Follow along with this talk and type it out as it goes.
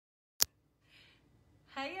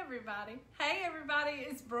Hey everybody,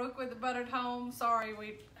 it's Brooke with the Buttered Home. Sorry,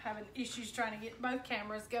 we're having issues trying to get both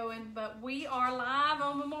cameras going, but we are live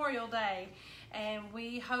on Memorial Day, and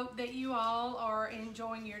we hope that you all are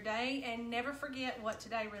enjoying your day, and never forget what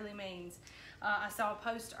today really means. I saw a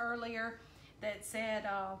post earlier that said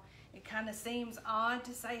it kind of seems odd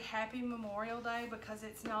to say Happy Memorial Day because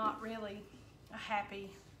it's not really a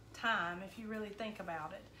happy time if you really think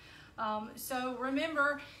about it. So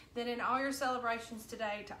remember that in all your celebrations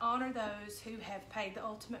today to honor those who have paid the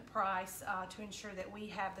ultimate price to ensure that we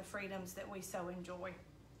have the freedoms that we so enjoy.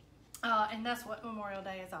 And that's what Memorial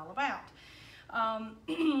Day is all about.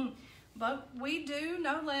 But we do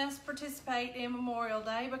no less participate in Memorial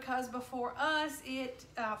Day because for us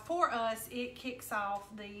it kicks off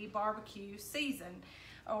the barbecue season,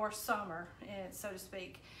 or summer, so to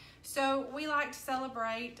speak. So we like to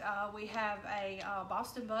celebrate. We have a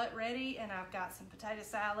Boston butt ready, and I've got some potato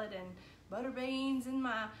salad and butter beans in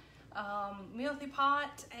my mealthy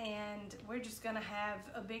pot, and we're just gonna have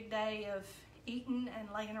a big day of eating and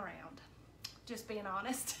laying around. Just being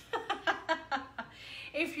honest.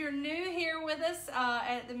 If you're new here with us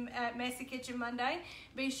at Messy Kitchen Monday,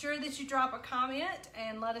 be sure that you drop a comment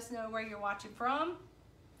and let us know where you're watching from.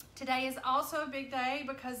 Today is also a big day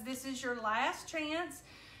because this is your last chance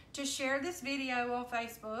to share this video on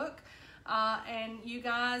Facebook. And you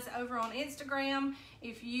guys over on Instagram,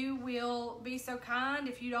 if you will be so kind,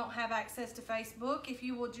 if you don't have access to Facebook, if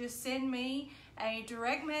you will just send me a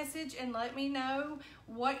direct message and let me know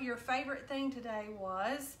what your favorite thing today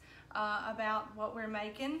was about what we're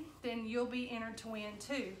making, then you'll be entered to win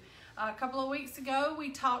too. A couple of weeks ago, we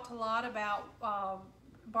talked a lot about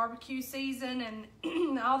barbecue season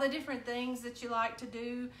and all the different things that you like to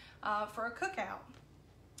do for a cookout.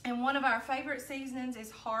 And one of our favorite seasonings is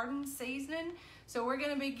hardened seasoning. So we're going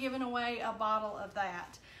to be giving away a bottle of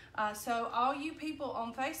that. So all you people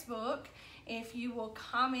on Facebook, if you will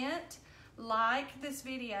comment, like this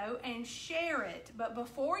video, and share it. But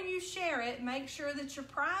before you share it, make sure that your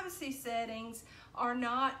privacy settings are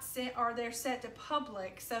not set, or they're set to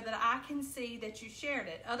public so that I can see that you shared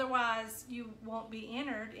it. Otherwise, you won't be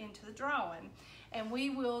entered into the drawing. And we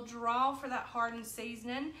will draw for that hardened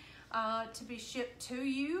seasoning to be shipped to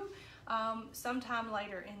you sometime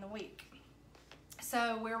later in the week.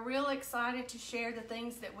 So we're real excited to share the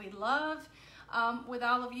things that we love with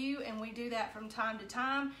all of you, and we do that from time to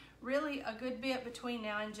time, really a good bit between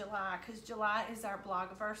now and July, because July is our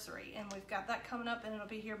blogiversary, and we've got that coming up, and it'll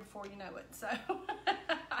be here before you know it. So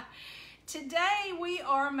today we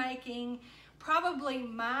are making probably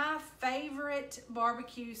my favorite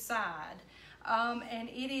barbecue side. And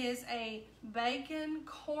it is a bacon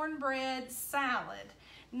cornbread salad.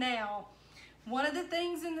 Now, one of the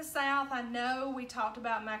things in the South, I know we talked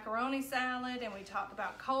about macaroni salad and we talked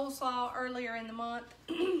about coleslaw earlier in the month.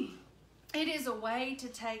 It is a way to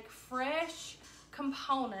take fresh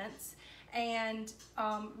components and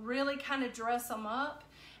really kind of dress them up.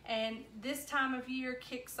 And this time of year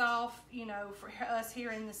kicks off, you know, for us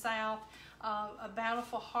here in the South, a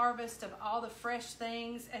bountiful harvest of all the fresh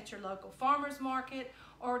things at your local farmer's market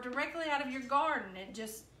or directly out of your garden. It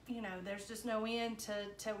just, you know, there's just no end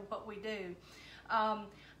to what we do.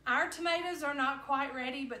 Our tomatoes are not quite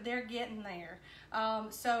ready, but they're getting there.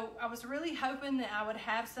 So I was really hoping that I would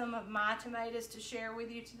have some of my tomatoes to share with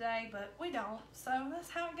you today, but we don't. So that's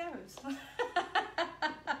how it goes.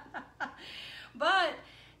 But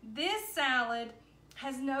this salad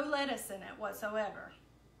has no lettuce in it whatsoever.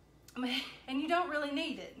 And you don't really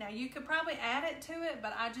need it. Now, you could probably add it to it,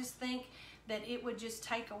 but I just think that it would just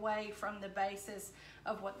take away from the basis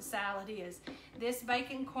of what the salad is. This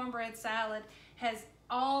bacon cornbread salad has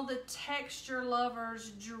all the texture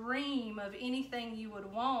lovers' dream of anything you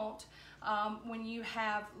would want when you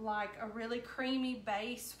have like a really creamy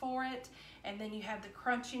base for it, and then you have the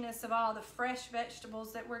crunchiness of all the fresh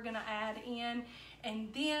vegetables that we're going to add in,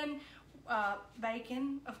 and then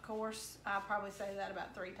bacon, of course. I'll probably say that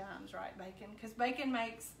about 3 times, right? Bacon, because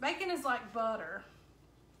bacon is like butter.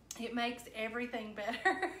 It makes everything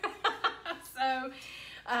better. So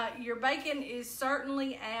your bacon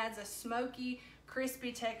certainly adds a smoky,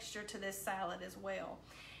 crispy texture to this salad as well.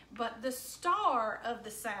 But the star of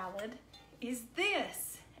the salad is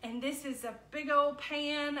this, and this is a big old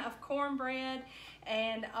pan of cornbread,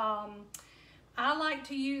 and I like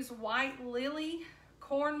to use White Lily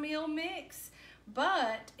cornmeal mix,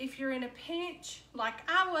 but if you're in a pinch like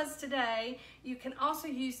I was today, you can also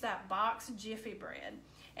use that box Jiffy bread,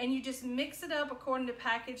 and you just mix it up according to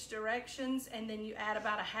package directions, and then you add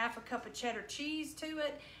about a ½ cup of cheddar cheese to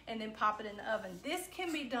it, and then pop it in the oven. This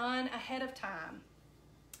can be done ahead of time,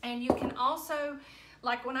 and you can also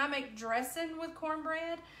Like when I make dressing with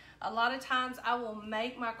cornbread, a lot of times I will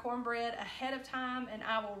make my cornbread ahead of time and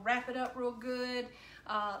I will wrap it up real good,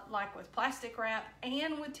 like with plastic wrap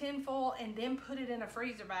and with tin foil, and then put it in a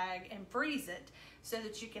freezer bag and freeze it so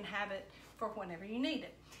that you can have it for whenever you need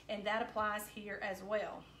it. And that applies here as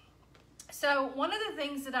well. So one of the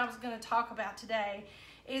things that I was going to talk about today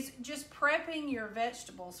is just prepping your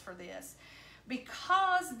vegetables for this,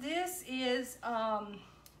 because this is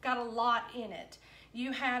got a lot in it.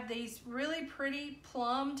 You have these really pretty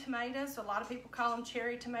plum tomatoes. A lot of people call them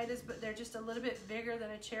cherry tomatoes, but they're just a little bit bigger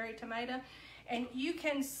than a cherry tomato. And you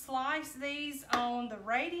can slice these on the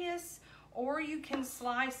radius, or you can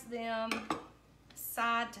slice them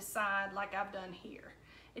side to side like I've done here.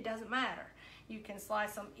 It doesn't matter. You can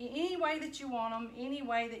slice them any way that you want them, any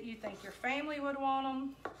way that you think your family would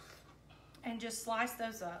want them, and just slice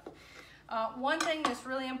those up. One thing that's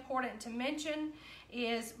really important to mention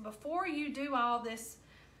is before you do all this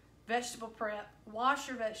vegetable prep, wash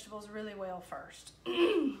your vegetables really well first.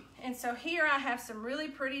 And so here I have some really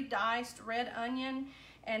pretty diced red onion,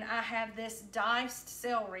 and I have this diced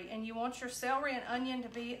celery, and you want your celery and onion to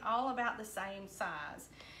be all about the same size.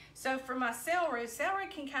 So for my celery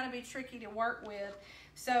can kind of be tricky to work with.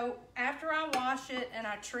 So after I wash it and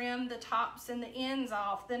I trim the tops and the ends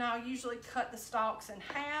off, then I'll usually cut the stalks in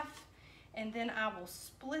half, and then I will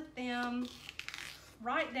split them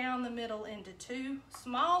right down the middle into two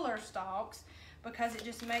smaller stalks, because it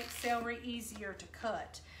just makes celery easier to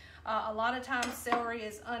cut. A lot of times celery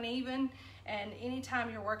is uneven, and anytime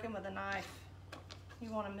you're working with a knife, you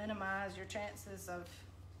want to minimize your chances of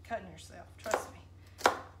cutting yourself. Trust me.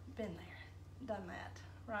 Been there, done that,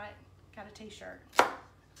 right? Got a t-shirt.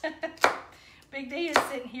 Big D is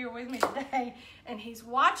sitting here with me today, and he's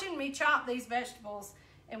watching me chop these vegetables.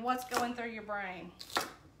 And what's going through your brain?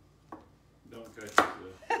 Don't cut yourself.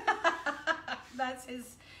 That's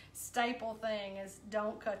his staple thing, is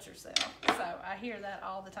don't cut yourself. So I hear that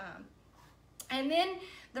all the time. And then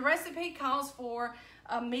the recipe calls for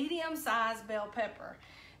a medium-sized bell pepper.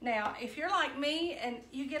 Now, if you're like me and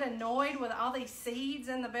you get annoyed with all these seeds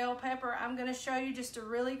in the bell pepper, I'm going to show you just a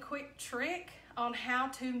really quick trick on how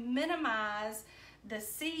to minimize the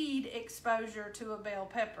seed exposure to a bell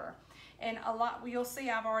pepper. And you'll see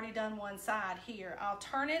I've already done one side here. I'll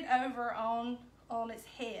turn it over on its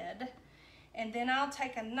head, and then I'll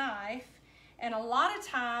take a knife, and a lot of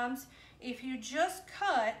times if you just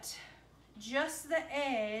cut just the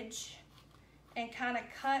edge and kind of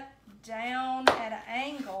cut down at an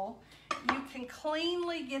angle, you can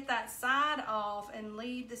cleanly get that side off and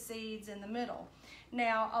leave the seeds in the middle.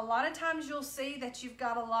 Now, a lot of times you'll see that you've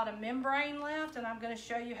got a lot of membrane left, and I'm going to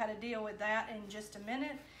show you how to deal with that in just a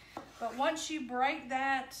minute. But once you break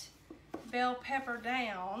that bell pepper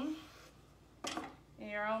down,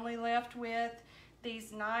 you're only left with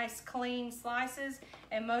these nice clean slices,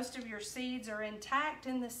 and most of your seeds are intact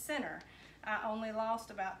in the center. I only lost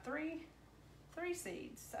about three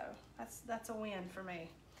seeds, so that's a win for me,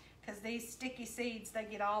 because these sticky seeds, they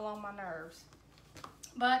get all on my nerves.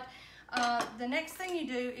 But the next thing you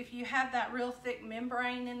do, if you have that real thick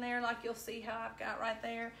membrane in there, like you'll see how I've got right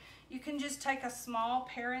there, you can just take a small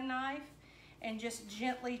paring knife and just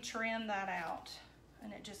gently trim that out,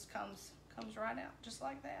 and it just comes right out just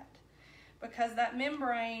like that, because that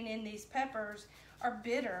membrane in these peppers are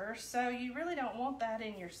bitter, so you really don't want that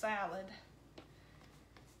in your salad.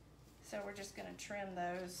 So we're just going to trim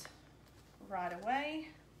those right away.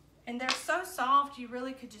 And they're so soft, you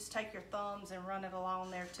really could just take your thumbs and run it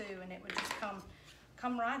along there too, and it would just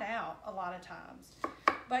come right out a lot of times.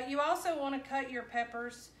 But you also want to cut your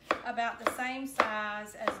peppers about the same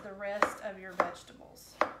size as the rest of your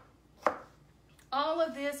vegetables. All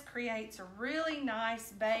of this creates a really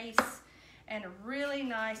nice base and a really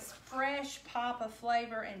nice fresh pop of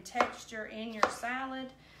flavor and texture in your salad.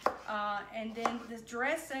 And then the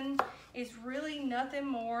dressing is really nothing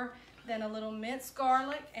more than a little minced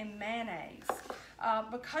garlic and mayonnaise.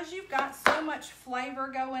 Because you've got so much flavor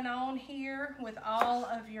going on here with all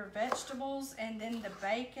of your vegetables, and then the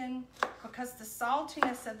bacon, because the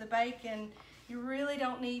saltiness of the bacon, you really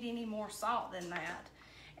don't need any more salt than that.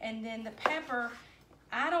 And then the pepper,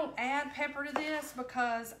 I don't add pepper to this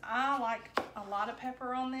because I like a lot of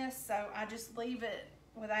pepper on this, so I just leave it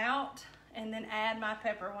without and then add my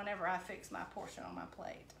pepper whenever I fix my portion on my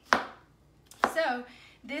plate. So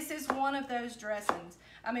this is one of those dressings.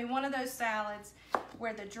 One of those salads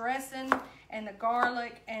where the dressing and the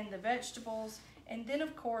garlic and the vegetables, and then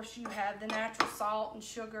of course you have the natural salt and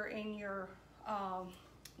sugar in your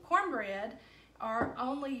cornbread, are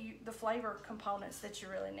only the flavor components that you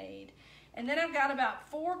really need. And then I've got about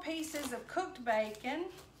 4 pieces of cooked bacon.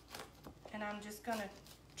 And I'm just gonna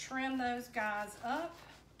trim those guys up.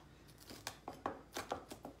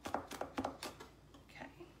 Okay.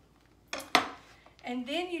 And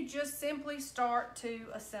then you just simply start to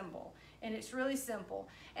assemble. And it's really simple.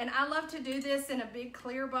 And I love to do this in a big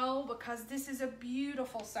clear bowl because this is a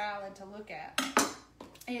beautiful salad to look at.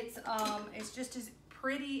 It's just as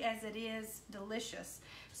pretty as it is delicious.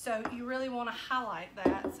 So you really want to highlight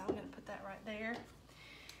that. So I'm going to put that right there.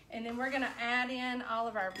 And then we're going to add in all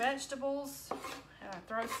of our vegetables. And I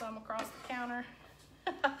throw some across the counter.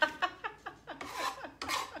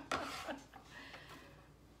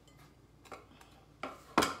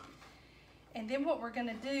 And then what we're going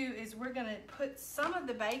to do is we're going to put some of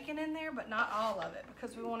the bacon in there, but not all of it,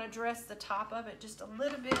 because we want to dress the top of it just a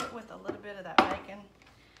little bit with a little bit of that bacon.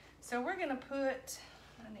 So we're going to put,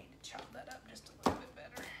 I need to chop that up just a little bit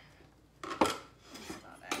better. It's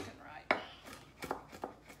not acting right.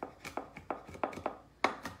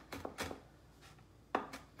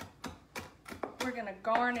 We're going to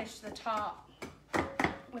garnish the top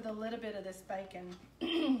with a little bit of this bacon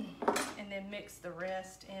and then mix the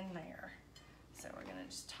rest in there. So we're gonna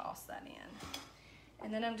just toss that in.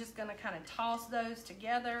 And then I'm just gonna kind of toss those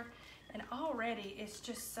together. And already it's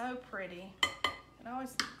just so pretty. It always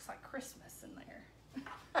looks like Christmas in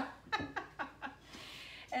there.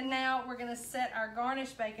 And now we're gonna set our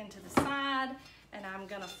garnished bacon to the side, and I'm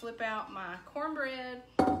gonna flip out my cornbread.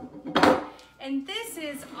 And this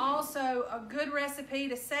is also a good recipe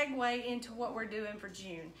to segue into what we're doing for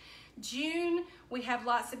June. June, we have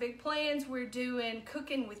lots of big plans. We're doing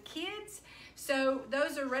cooking with kids. So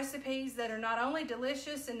those are recipes that are not only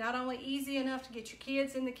delicious and not only easy enough to get your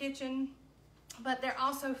kids in the kitchen, but they're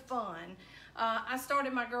also fun. I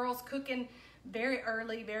started my girls cooking very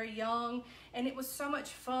early, very young, and it was so much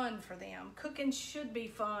fun for them. Cooking should be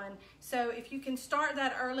fun. So if you can start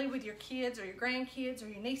that early with your kids or your grandkids or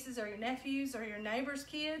your nieces or your nephews or your neighbors'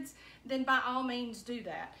 kids, then by all means do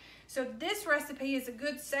that. So this recipe is a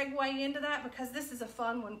good segue into that because this is a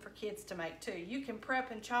fun one for kids to make too. You can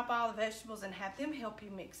prep and chop all the vegetables and have them help you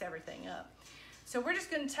mix everything up. So we're just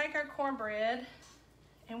going to take our cornbread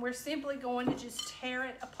and we're simply going to just tear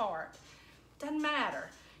it apart. Doesn't matter.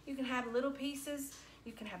 You can have little pieces,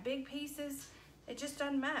 you can have big pieces, it just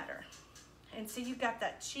doesn't matter. And see, you've got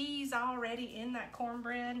that cheese already in that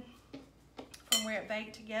cornbread from where it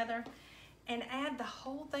baked together. And add the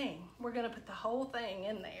whole thing. We're gonna put the whole thing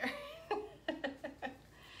in there.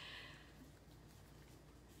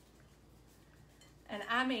 And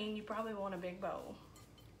I mean, you probably want a big bowl.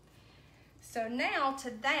 So now to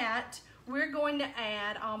that, we're going to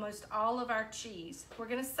add almost all of our cheese. We're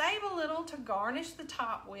gonna save a little to garnish the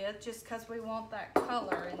top with just because we want that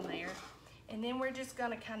color in there. And then we're just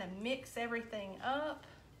gonna kind of mix everything up.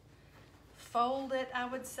 Fold it, I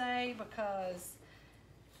would say, because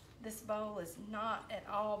this bowl is not at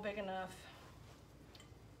all big enough.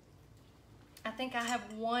 I think I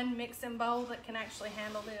have one mixing bowl that can actually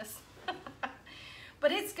handle this.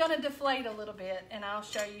 But it's gonna deflate a little bit, and I'll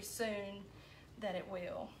show you soon that it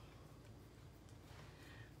will.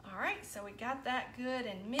 All right, so we got that good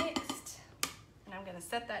and mixed, and I'm gonna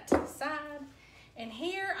set that to the side. And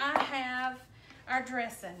here I have our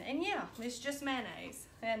dressing, and yeah, it's just mayonnaise,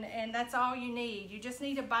 and that's all you need. You just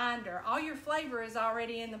need a binder. All your flavor is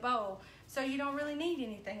already in the bowl, so you don't really need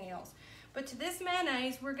anything else. But to this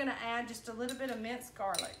mayonnaise, we're gonna add just a little bit of minced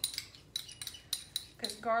garlic,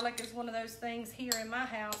 because garlic is one of those things here in my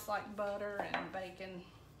house, like butter and bacon.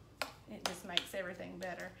 It just makes everything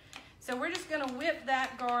better. So we're just gonna whip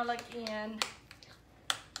that garlic in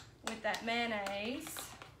with that mayonnaise.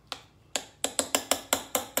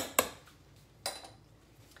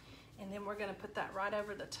 And then we're gonna put that right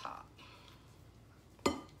over the top.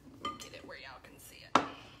 Get it where y'all can see it.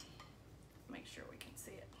 Make sure we can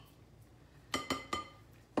see it.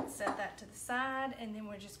 Set that to the side, and then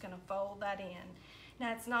we're just gonna fold that in.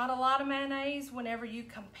 Now, it's not a lot of mayonnaise whenever you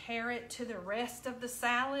compare it to the rest of the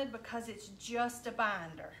salad because it's just a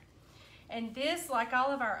binder. And this, like all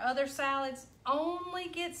of our other salads, only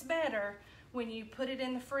gets better when you put it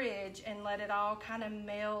in the fridge and let it all kind of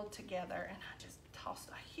meld together. And I just tossed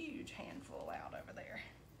a huge handful out over there.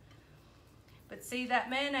 But see, that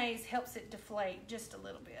mayonnaise helps it deflate just a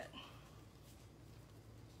little bit.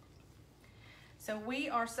 So we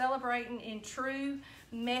are celebrating in true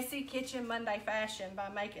messy kitchen Monday fashion by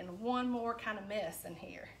making one more kind of mess in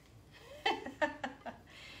here.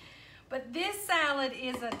 But this salad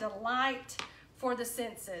is a delight for the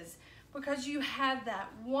senses because you have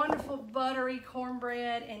that wonderful buttery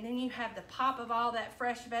cornbread, and then you have the pop of all that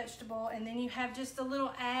fresh vegetable, and then you have just a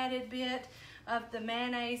little added bit of the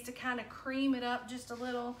mayonnaise to kind of cream it up just a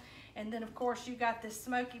little. And then of course you got this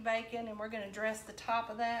smoky bacon, and we're gonna dress the top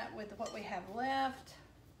of that with what we have left.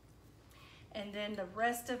 And then the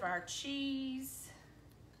rest of our cheese.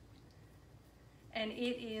 And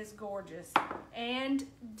it is gorgeous and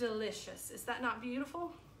delicious. Is that not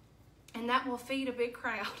beautiful? And that will feed a big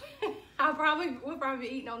crowd. We'll probably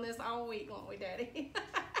be eating on this all week, won't we, Daddy?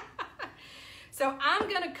 So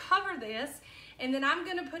I'm gonna cover this, and then I'm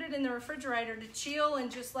gonna put it in the refrigerator to chill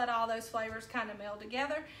and just let all those flavors kind of meld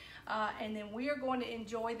together. And then we are going to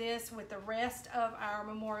enjoy this with the rest of our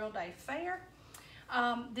Memorial Day fare.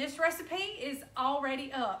 This recipe is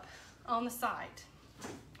already up on the site.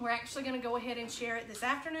 We're actually going to go ahead and share it this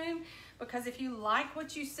afternoon, because if you like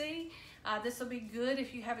what you see, this will be good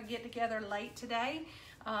if you have a get-together late today,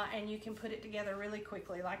 and you can put it together really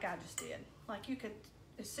quickly like I just did. Like you could,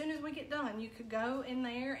 as soon as we get done, you could go in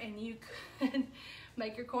there and you could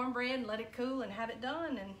make your cornbread and let it cool and have it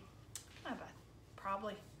done, and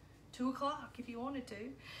probably 2 o'clock if you wanted to,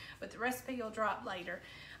 but the recipe will drop later.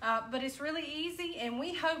 But it's really easy, and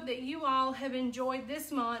we hope that you all have enjoyed this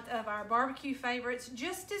month of our barbecue favorites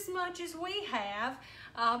just as much as we have,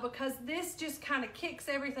 because this just kind of kicks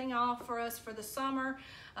everything off for us for the summer.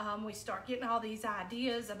 We start getting all these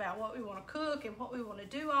ideas about what we want to cook and what we want to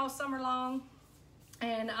do all summer long.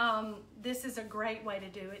 And this is a great way to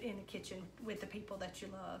do it in the kitchen with the people that you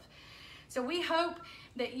love. So we hope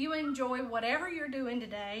that you enjoy whatever you're doing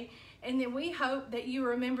today, and then we hope that you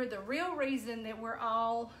remember the real reason that we're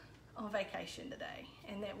all on vacation today,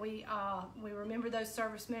 and that we remember those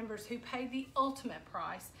service members who paid the ultimate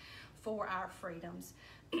price for our freedoms.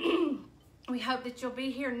 We hope that you'll be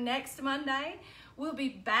here next Monday. We'll be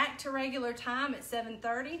back to regular time at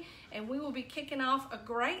 7:30, and we will be kicking off a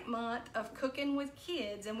great month of cooking with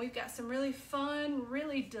kids, and we've got some really fun,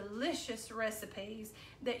 really delicious recipes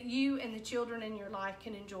that you and the children in your life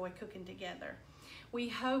can enjoy cooking together. We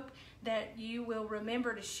hope that you will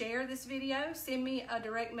remember to share this video. Send me a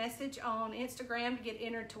direct message on Instagram to get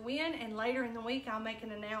entered to win, and later in the week I'll make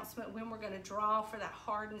an announcement when we're going to draw for that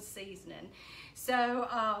hardened seasoning.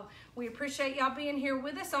 So we appreciate y'all being here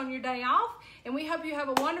with us on your day off, and we hope you have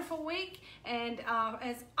a wonderful week, and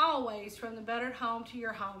as always, from the better home to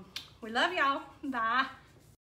your home. We love y'all. Bye.